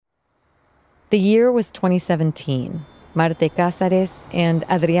The year was 2017. Marte Cázares and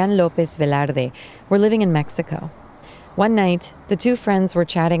Adrián López Velarde were living in Mexico. One night, the two friends were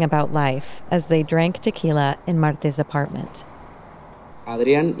chatting about life as they drank tequila in Marte's apartment.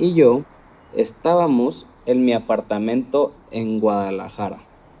 Adrián y yo estábamos en mi apartamento en Guadalajara.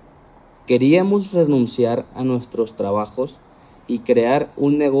 Queríamos renunciar a nuestros trabajos y crear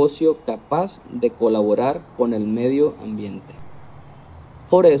un negocio capaz de colaborar con el medio ambiente.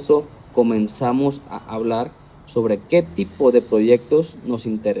 Por eso comenzamos a hablar sobre qué tipo de proyectos nos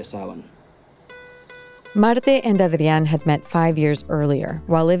interesaban. Marte and Adrián had met 5 years earlier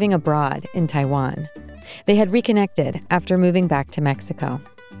while living abroad in Taiwan. They had reconnected after moving back to Mexico.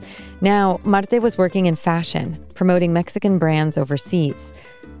 Now, Marte was working in fashion, promoting Mexican brands overseas.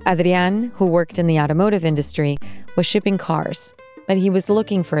 Adrián, who worked in the automotive industry, was shipping cars, but he was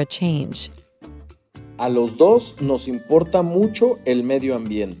looking for a change. A los dos nos importa mucho el medio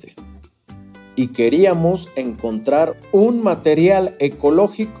ambiente y queríamos encontrar un material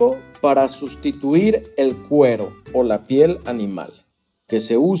ecológico para sustituir el cuero o la piel animal, que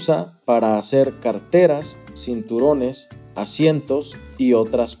se usa para hacer carteras, cinturones, asientos y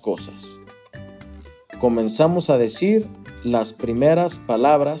otras cosas. Comenzamos a decir las primeras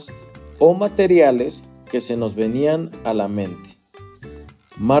palabras o materiales que se nos venían a la mente.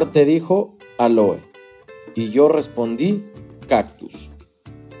 Marte dijo aloe y yo respondí cactus.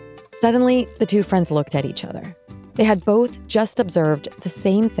 Suddenly, the two friends looked at each other. They had both just observed the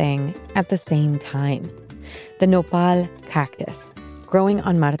same thing at the same time. The nopal cactus, growing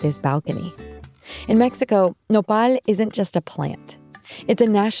on Marte's balcony. In Mexico, nopal isn't just a plant. It's a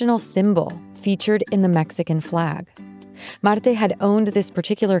national symbol featured in the Mexican flag. Marte had owned this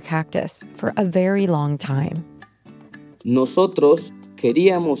particular cactus for a very long time. Nosotros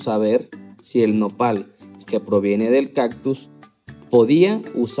queríamos saber si el nopal, que proviene del cactus, podía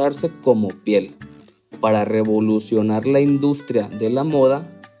usarse como piel para revolucionar la industria de la moda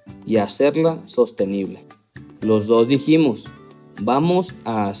y hacerla sostenible. Los dos dijimos, vamos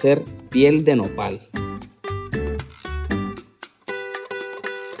a hacer piel de nopal.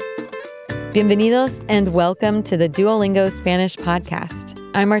 Bienvenidos and welcome to the Duolingo Spanish podcast.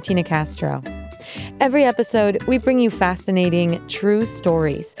 I'm Martina Castro. Every episode, we bring you fascinating, true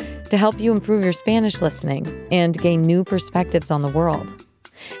stories to help you improve your Spanish listening and gain new perspectives on the world.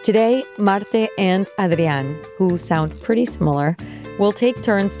 Today, Marte and Adrián, who sound pretty similar, will take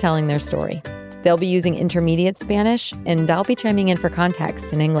turns telling their story. They'll be using intermediate Spanish, and I'll be chiming in for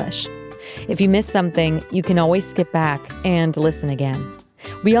context in English. If you miss something, you can always skip back and listen again.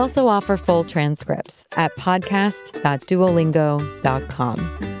 We also offer full transcripts at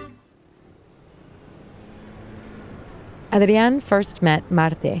podcast.duolingo.com. Adrián first met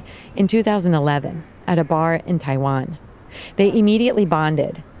Marte in 2011 at a bar in Taiwan. They immediately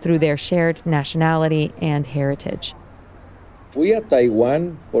bonded through their shared nationality and heritage. Fui a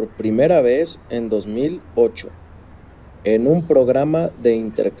Taiwán por primera vez en 2008, en un programa de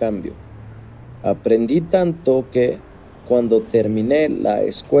intercambio. Aprendí tanto que, cuando terminé la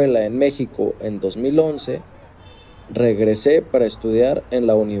escuela en México en 2011, regresé para estudiar en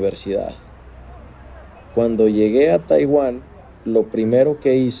la universidad. Cuando llegué a Taiwán, lo primero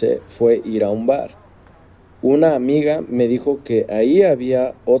que hice fue ir a un bar. Una amiga me dijo que ahí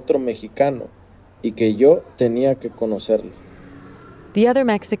había otro mexicano y que yo tenía que conocerlo. The other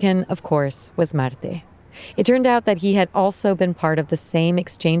Mexican, of course, was Marte. It turned out that he had also been part of the same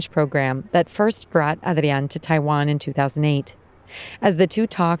exchange program that first brought Adrián to Taiwan in 2008. As the two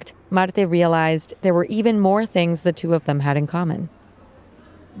talked, Marte realized there were even more things the two of them had in common.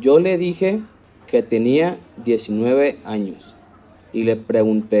 Yo le dije que tenía 19 años y le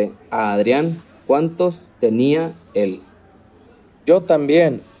pregunté a Adrián cuántos tenía él. Yo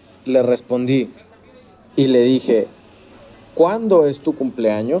también, le respondí y le dije, ¿cuándo es tu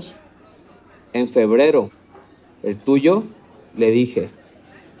cumpleaños? En febrero. ¿El tuyo? Le dije.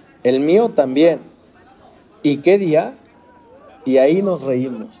 El mío también. ¿Y qué día? Y ahí nos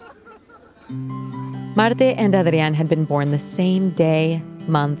reímos. Marte and Adrián had been born the same day,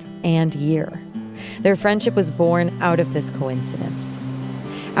 month, and year. Their friendship was born out of this coincidence.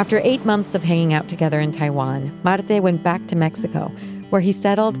 After 8 months of hanging out together in Taiwan, Marte went back to Mexico, where he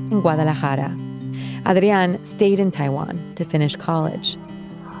settled in Guadalajara. Adrián stayed in Taiwan to finish college.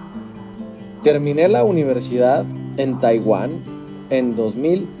 Terminé la universidad en Taiwán en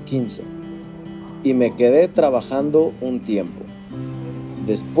 2015 y me quedé trabajando un tiempo.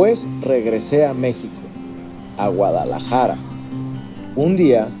 Después regresé a México, a Guadalajara. Un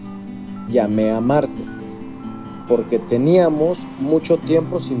día llamé a Marte porque teníamos mucho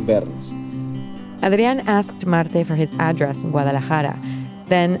tiempo sin vernos. Adrián asked Marte for his address in Guadalajara,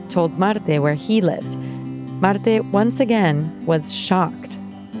 then told Marte where he lived. Marte, once again, was shocked.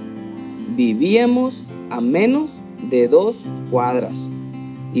 Vivíamos a menos de 2 cuadras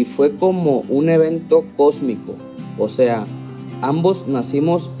y fue como un evento cósmico. O sea, ambos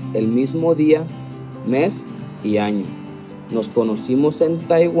nacimos el mismo día, mes y año. Nos conocimos en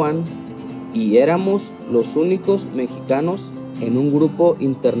Taiwán y éramos los únicos mexicanos en un grupo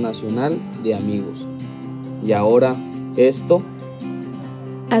internacional de amigos. Y ahora esto.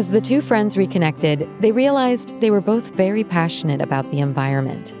 As the two friends reconnected, they realized they were both very passionate about the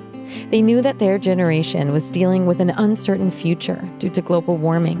environment. They knew that their generation was dealing with an uncertain future due to global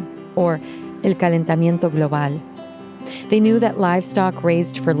warming, or el calentamiento global. They knew that livestock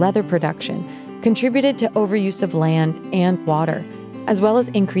raised for leather production contributed to overuse of land and water, as well as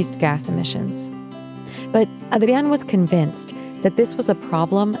increased gas emissions. But Adrián was convinced that this was a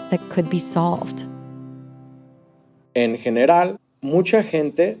problem that could be solved. En general, mucha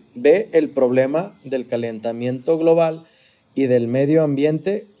gente ve el problema del calentamiento global y del medio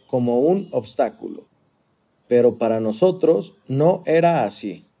ambiente como un obstáculo. Pero para nosotros no era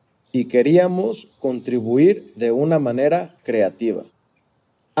así y queríamos contribuir de una manera creativa.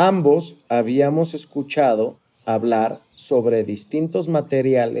 Ambos habíamos escuchado hablar sobre distintos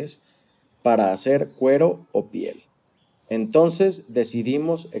materiales para hacer cuero o piel. Entonces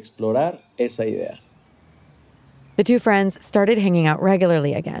decidimos explorar esa idea. The two friends started hanging out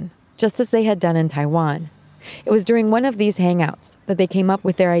regularly again, just as they had done in Taiwan. It was during one of these hangouts that they came up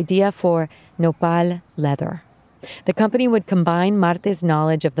with their idea for nopal leather. The company would combine Marte's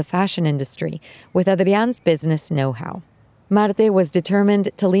knowledge of the fashion industry with Adrián's business know-how. Marte was determined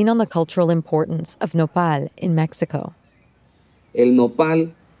to lean on the cultural importance of nopal in Mexico. El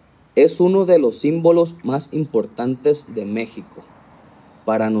nopal es uno de los símbolos más importantes de México.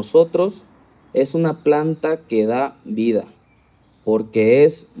 Para nosotros es una planta que da vida, porque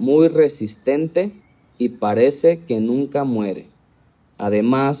es muy resistente y parece que nunca muere.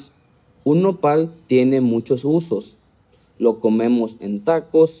 Además, un nopal tiene muchos usos. Lo comemos en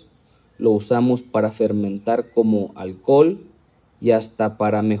tacos, lo usamos para fermentar como alcohol y hasta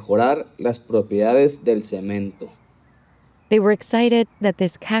para mejorar las propiedades del cemento. They were excited that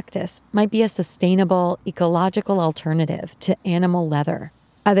this cactus might be a sustainable, ecological alternative to animal leather.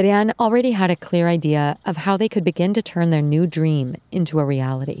 Adrián already had a clear idea of how they could begin to turn their new dream into a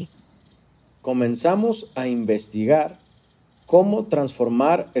reality. Comenzamos a investigar cómo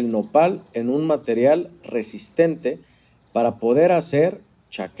transformar el nopal en un material resistente para poder hacer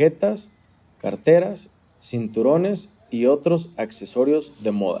chaquetas, carteras, cinturones y otros accesorios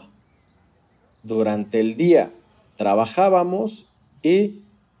de moda. Durante el día trabajábamos y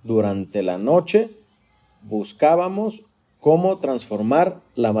durante la noche buscábamos cómo transformar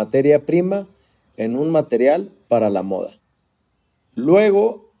la materia prima en un material para la moda.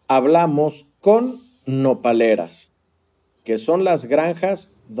 Luego hablamos con nopaleras, que son las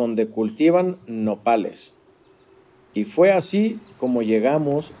granjas donde cultivan nopales. Y fue así como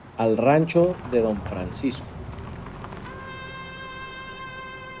llegamos al rancho de Don Francisco.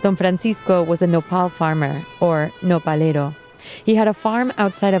 Don Francisco was a nopal farmer, or nopalero. He had a farm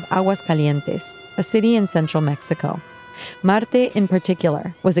outside of Aguascalientes, a city in central Mexico. Marte, in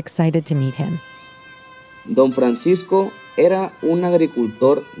particular, was excited to meet him. Don Francisco era un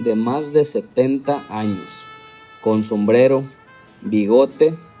agricultor de más de 70 años, con sombrero,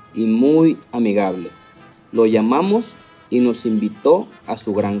 bigote y muy amigable. Lo llamamos y nos invitó a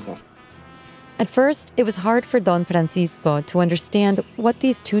su granja. At first, it was hard for Don Francisco to understand what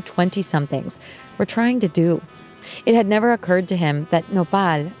these two 20-somethings were trying to do. It had never occurred to him that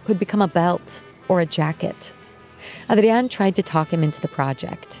nopal could become a belt or a jacket. Adrián tried to talk him into the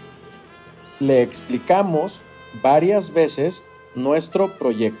project. Le explicamos varias veces nuestro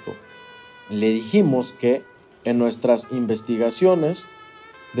proyecto. Le dijimos que en nuestras investigaciones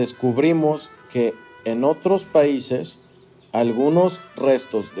descubrimos que en otros países algunos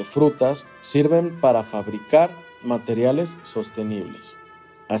restos de frutas sirven para fabricar materiales sostenibles.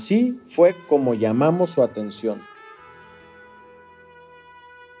 Así fue como llamamos su atención.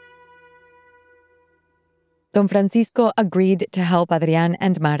 Don Francisco agreed to help Adrián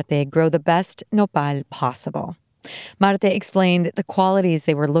and Marte grow the best nopal possible. Marte explained the qualities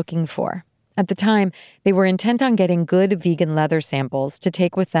they were looking for. At the time, they were intent on getting good vegan leather samples to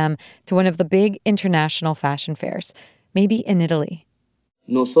take with them to one of the big international fashion fairs, maybe in Italy.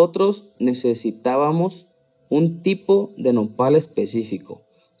 Nosotros necesitábamos un tipo de nopal específico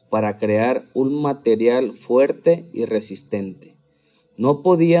para crear un material fuerte y resistente. No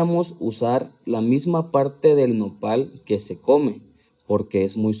podíamos usar la misma parte del nopal que se come, porque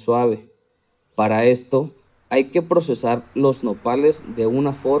es muy suave. Para esto, Hay que procesar los nopales de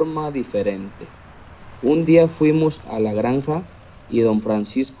una forma diferente. Un día fuimos a la granja y don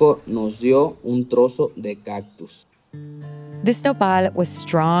Francisco nos dio un trozo de cactus. This nopal was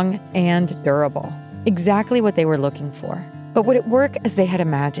strong and durable, exactly what they were looking for. But would it work as they had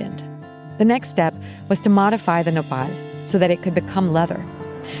imagined? The next step was to modify the nopal so that it could become leather.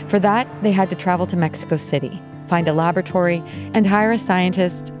 For that, they had to travel to Mexico City, find a laboratory, and hire a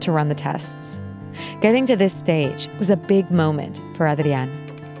scientist to run the tests. Getting to this stage was a big moment for Adrián.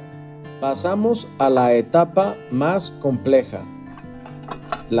 Pasamos a la etapa más compleja,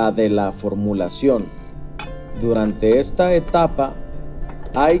 la de la formulación. Durante esta etapa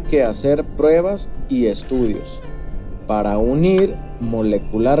hay que hacer pruebas y estudios para unir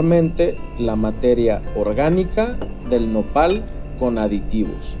molecularmente la materia orgánica del nopal con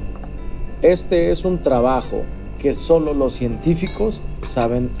aditivos. Este es un trabajo que solo los científicos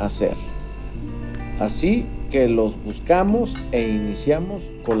saben hacer. Así que los buscamos e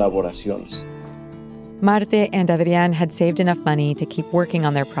iniciamos colaboraciones. Marte and Adrián had saved enough money to keep working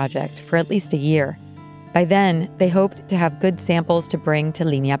on their project for at least a year. By then, they hoped to have good samples to bring to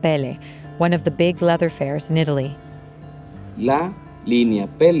Linea Pelle, one of the big leather fairs in Italy. La Linea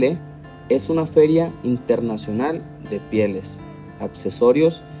Pelle es una feria internacional de pieles,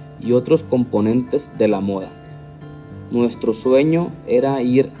 accesorios y otros componentes de la moda. Nuestro sueño era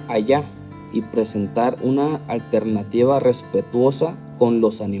ir allá y presentar una alternativa respetuosa con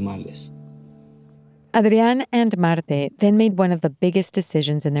los animales. Adrián and Marte then made one of the biggest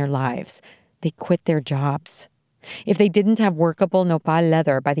decisions in their lives. They quit their jobs. If they didn't have workable nopal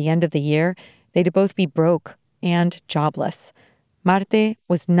leather by the end of the year, they'd both be broke and jobless. Marte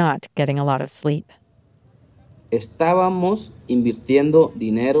was not getting a lot of sleep. Estábamos invirtiendo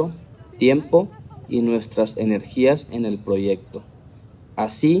dinero, tiempo y nuestras energías en el proyecto.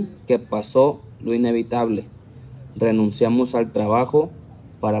 Así que pasó lo inevitable. Renunciamos al trabajo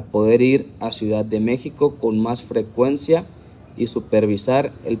para poder ir a Ciudad de México con más frecuencia y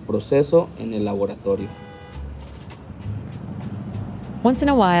supervisar el proceso en el laboratorio. Once in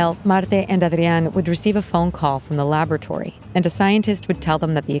a while, Marte and Adrián would receive a phone call from the laboratory, and a scientist would tell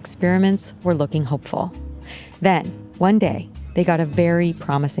them that the experiments were looking hopeful. Then, one day, they got a very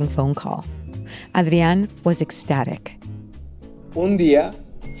promising phone call. Adrián was ecstatic. Un día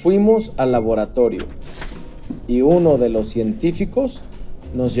fuimos al laboratorio y uno de los científicos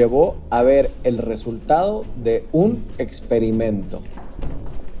nos llevó a ver el resultado de un experimento.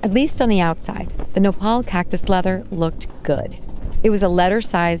 At least on the outside, the nopal cactus leather looked good. It was a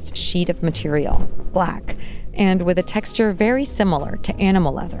letter-sized sheet of material, black, and with a texture very similar to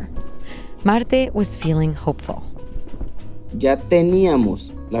animal leather. Marte was feeling hopeful. Ya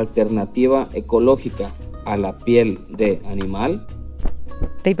teníamos la alternativa ecológica a la piel de animal.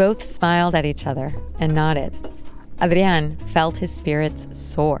 They both smiled at each other and nodded. Adrián felt his spirits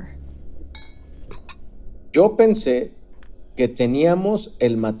soar. Yo pensé que teníamos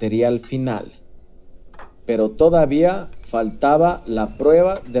el material final, pero todavía faltaba la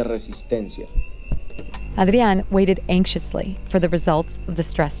prueba de resistencia. Adrián waited anxiously for the results of the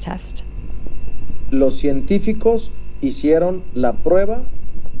stress test. Los científicos hicieron la prueba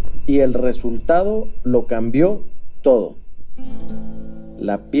y el resultado lo cambió todo.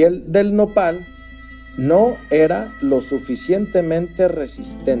 La piel del nopal no era lo suficientemente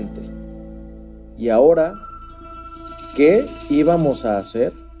resistente. ¿Y ahora qué íbamos a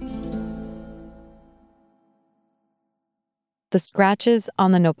hacer? The scratches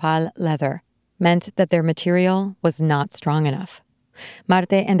on the nopal leather meant that their material was not strong enough.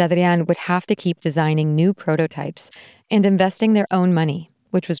 Marte and Adrián would have to keep designing new prototypes and investing their own money,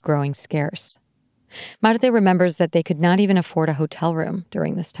 which was growing scarce. Marte remembers that they could not even afford a hotel room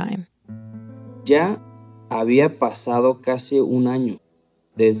during this time. Ya había pasado casi un año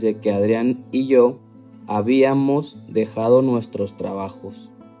desde que Adrián y yo habíamos dejado nuestros trabajos.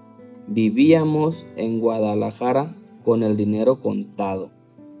 Vivíamos en Guadalajara con el dinero contado.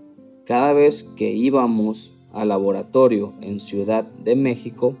 Cada vez que íbamos al laboratorio en Ciudad de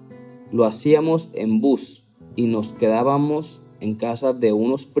México, lo hacíamos en bus y nos quedábamos en casa de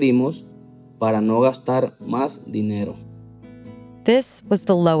unos primos para no gastar más dinero. This was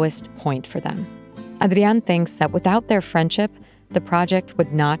the lowest point for them. Adrián thinks that without their friendship, the project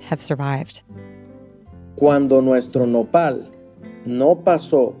would not have survived. Cuando nuestro nopal no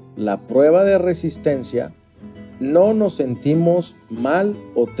pasó la prueba de resistencia, no nos sentimos mal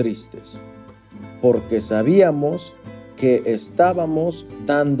o tristes, porque sabíamos que estábamos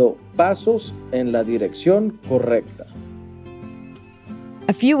dando pasos en la dirección correcta.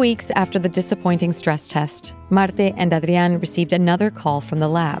 A few weeks after the disappointing stress test, Marte and Adrián received another call from the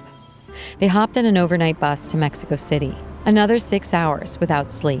lab. They hopped on an overnight bus to Mexico City, another 6 hours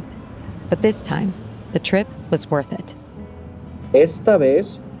without sleep. But this time, the trip was worth it. Esta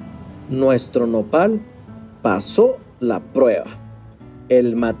vez, nuestro nopal pasó la prueba.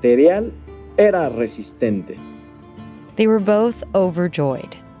 El material era resistente. They were both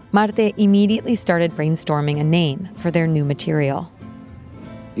overjoyed. Marte immediately started brainstorming a name for their new material.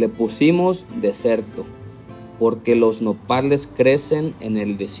 Le pusimos Deserto, porque los nopales crecen en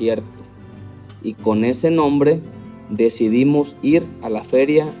el desierto. Y con ese nombre decidimos ir a la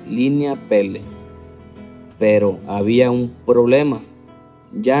feria Línea Pele. Pero había un problema.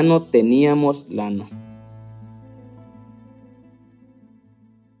 Ya no teníamos lana.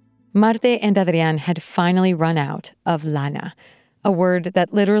 Marte and Adrián had finally run out of lana, a word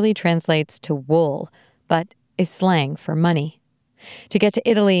that literally translates to wool, but is slang for money. To get to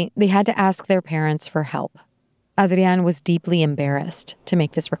Italy, they had to ask their parents for help. Adrián was deeply embarrassed to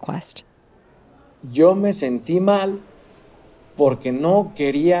make this request. Yo me sentí mal porque no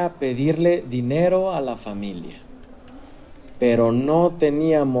quería pedirle dinero a la familia, pero no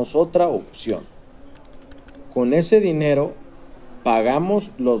teníamos otra opción. Con ese dinero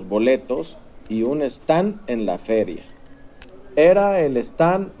pagamos los boletos y un stand en la feria. Era el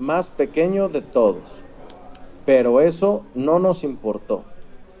stand más pequeño de todos, pero eso no nos importó.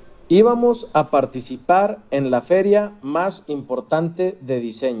 Íbamos a participar en la feria más importante de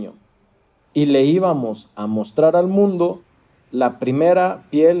diseño y le íbamos a mostrar al mundo la primera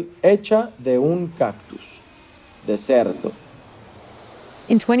piel hecha de un cactus, Deserto.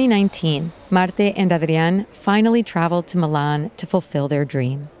 In 2019, Marte and Adrián finally traveled to Milan to fulfill their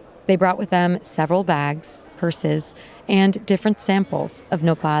dream. They brought with them several bags, purses, and different samples of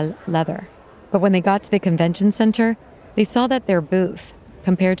nopal leather. But when they got to the convention center, they saw that their booth,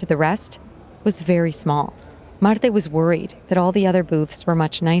 compared to the rest, was very small. Marte was worried that all the other booths were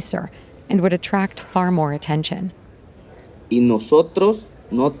much nicer and would attract far more attention. Y nosotros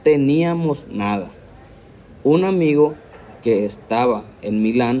no teníamos nada. Un amigo que estaba en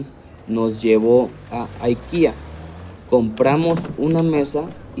Milán nos llevó a IKEA. Compramos una mesa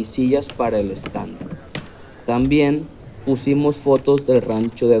y sillas para el stand. También pusimos fotos del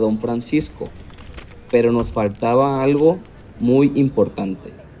rancho de Don Francisco, pero nos faltaba algo muy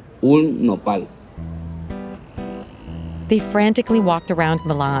importante, un nopal. They frantically walked around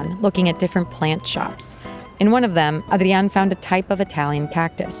Milan looking at different plant shops. In one of them, Adrián found a type of Italian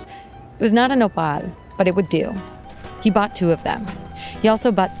cactus. It was not a nopal, but it would do. He bought 2 of them. He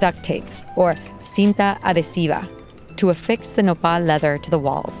also bought duct tape, or cinta adhesiva, to affix the nopal leather to the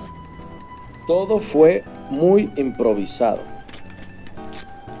walls. Todo fue muy improvisado.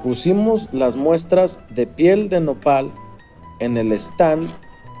 Pusimos las muestras de piel de nopal en el stand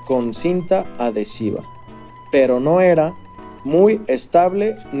con cinta adhesiva, pero no era muy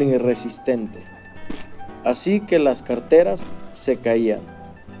estable ni resistente. Así que las carteras se caían.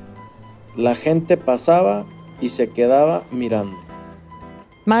 La gente pasaba y se quedaba mirando.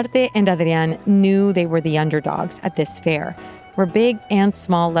 Marte and Adrián knew they were the underdogs at this fair, where big and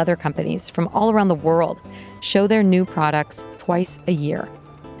small leather companies from all around the world show their new products twice a year.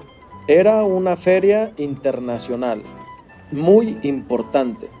 Era una feria internacional, muy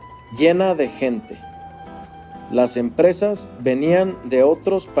importante, llena de gente. Las empresas venían de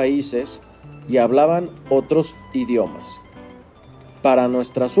otros países y hablaban otros idiomas. Para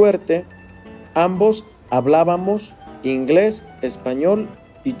nuestra suerte, ambos hablábamos inglés, español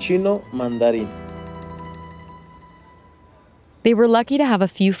y chino mandarín. They were lucky to have a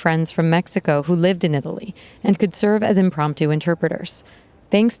few friends from Mexico who lived in Italy and could serve as impromptu interpreters.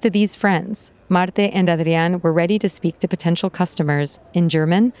 Thanks to these friends, Marte and Adrián were ready to speak to potential customers in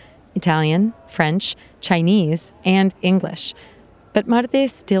German, Italian, French, Chinese, and English. But Marte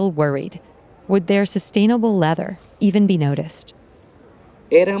still worried. Would their sustainable leather even be noticed?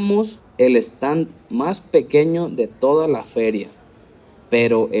 Éramos el stand más pequeño de toda la feria,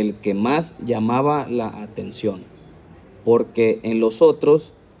 pero el que más llamaba la atención, porque en los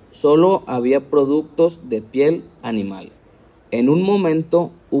otros solo había productos de piel animal. En un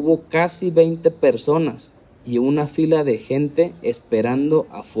momento hubo casi 20 personas y una fila de gente esperando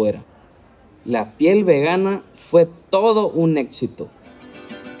afuera. La piel vegana fue todo un éxito.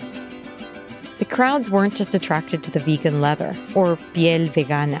 The crowds weren't just attracted to the vegan leather, or piel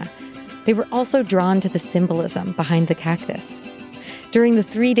vegana. They were also drawn to the symbolism behind the cactus. During the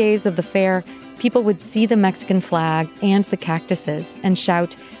 3 days of the fair, people would see the Mexican flag and the cactuses and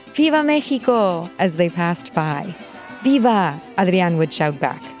shout, "Viva Mexico!" as they passed by. "Viva!" Adrián would shout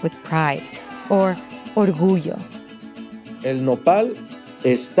back with pride, or orgullo. El nopal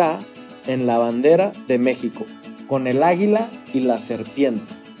está en la bandera de México, con el águila y la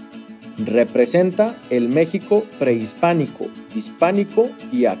serpiente. Representa el México prehispánico, hispánico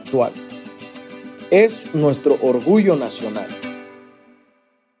y actual. Es nuestro orgullo nacional.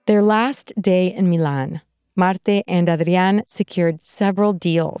 Their last day in Milan, Marte and Adrián secured several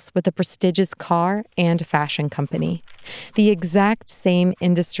deals with a prestigious car and fashion company, the exact same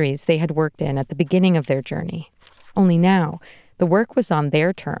industries they had worked in at the beginning of their journey. Only now, the work was on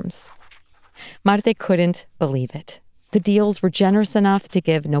their terms. Marte couldn't believe it. The deals were generous enough to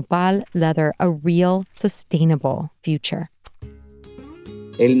give nopal leather a real, sustainable future.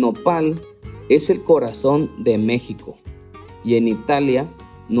 El nopal es el corazón de México y en Italia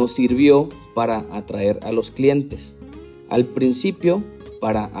nos sirvió para atraer a los clientes. Al principio,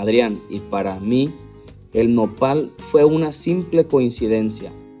 para Adrián y para mí, el nopal fue una simple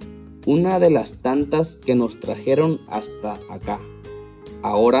coincidencia, una de las tantas que nos trajeron hasta acá.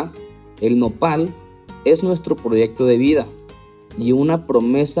 Ahora, el nopal es nuestro proyecto de vida y una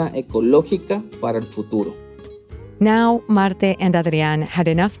promesa ecológica para el futuro. Now, Marte and Adrián had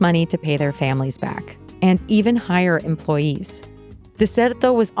enough money to pay their families back and even hire employees.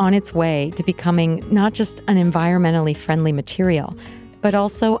 Deserto was on its way to becoming not just an environmentally friendly material, but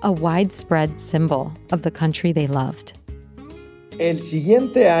also a widespread symbol of the country they loved. El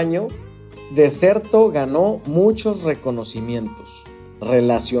siguiente año, Deserto ganó muchos reconocimientos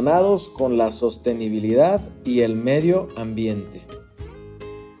relacionados con la sostenibilidad y el medio ambiente.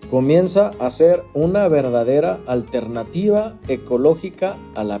 Comienza a ser una verdadera alternativa ecológica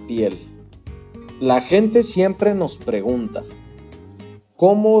a la piel. La gente siempre nos pregunta,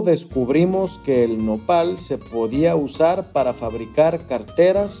 ¿cómo descubrimos que el nopal se podía usar para fabricar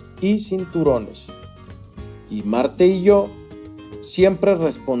carteras y cinturones? Y Marte y yo siempre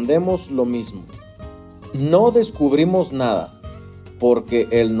respondemos lo mismo. No descubrimos nada, porque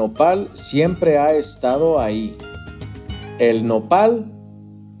el nopal siempre ha estado ahí. El nopal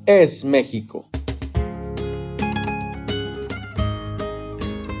es México.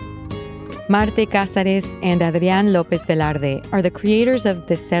 Marte Cázares and Adrián López Velarde are the creators of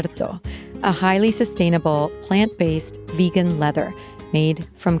Deserto, a highly sustainable, plant-based vegan leather made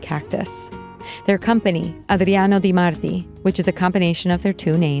from cactus. Their company, Adriano Di Marti, which is a combination of their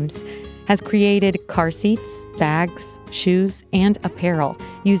two names, has created car seats, bags, shoes, and apparel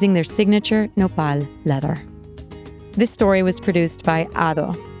using their signature nopal leather. This story was produced by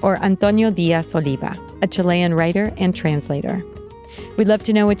Ado, or Antonio Díaz Oliva, a Chilean writer and translator. We'd love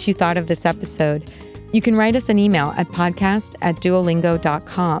to know what you thought of this episode. You can write us an email at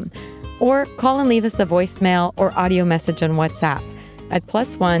podcast@duolingo.com or call and leave us a voicemail or audio message on WhatsApp at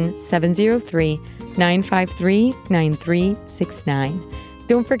 +1 703 953 9369.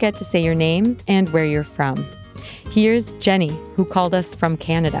 Don't forget to say your name and where you're from. Here's Jenny, who called us from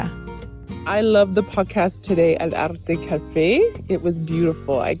Canada. I love the podcast today at Arte Cafe. It was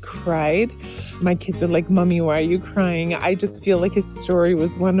beautiful. I cried. My kids are like, "Mommy, why are you crying?" I just feel like his story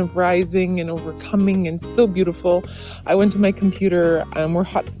was one of rising and overcoming and so beautiful. I went to my computer, we're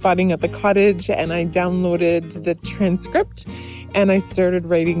hotspotting at the cottage, and I downloaded the transcript and I started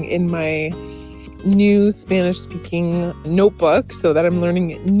writing in my new Spanish-speaking notebook so that I'm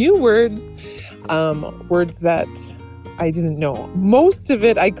learning new words, words that I didn't know. Most of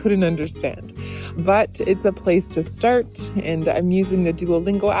it I couldn't understand, but it's a place to start, and I'm using the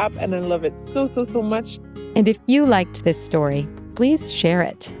Duolingo app and I love it so much. And if you liked this story, please share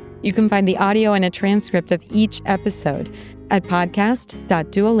it. You can find the audio and a transcript of each episode at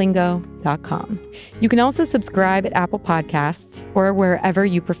podcast.duolingo.com. You can also subscribe at Apple Podcasts or wherever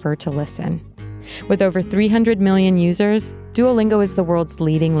you prefer to listen. With over 300 million users, Duolingo is the world's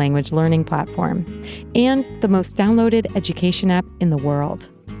leading language learning platform and the most downloaded education app in the world.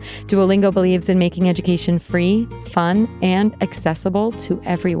 Duolingo believes in making education free, fun, and accessible to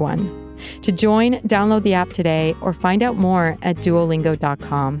everyone. To join, download the app today or find out more at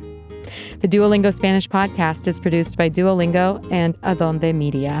duolingo.com. The Duolingo Spanish podcast is produced by Duolingo and Adonde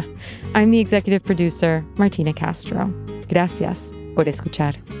Media. I'm the executive producer, Martina Castro. Gracias por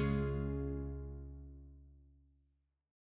escuchar.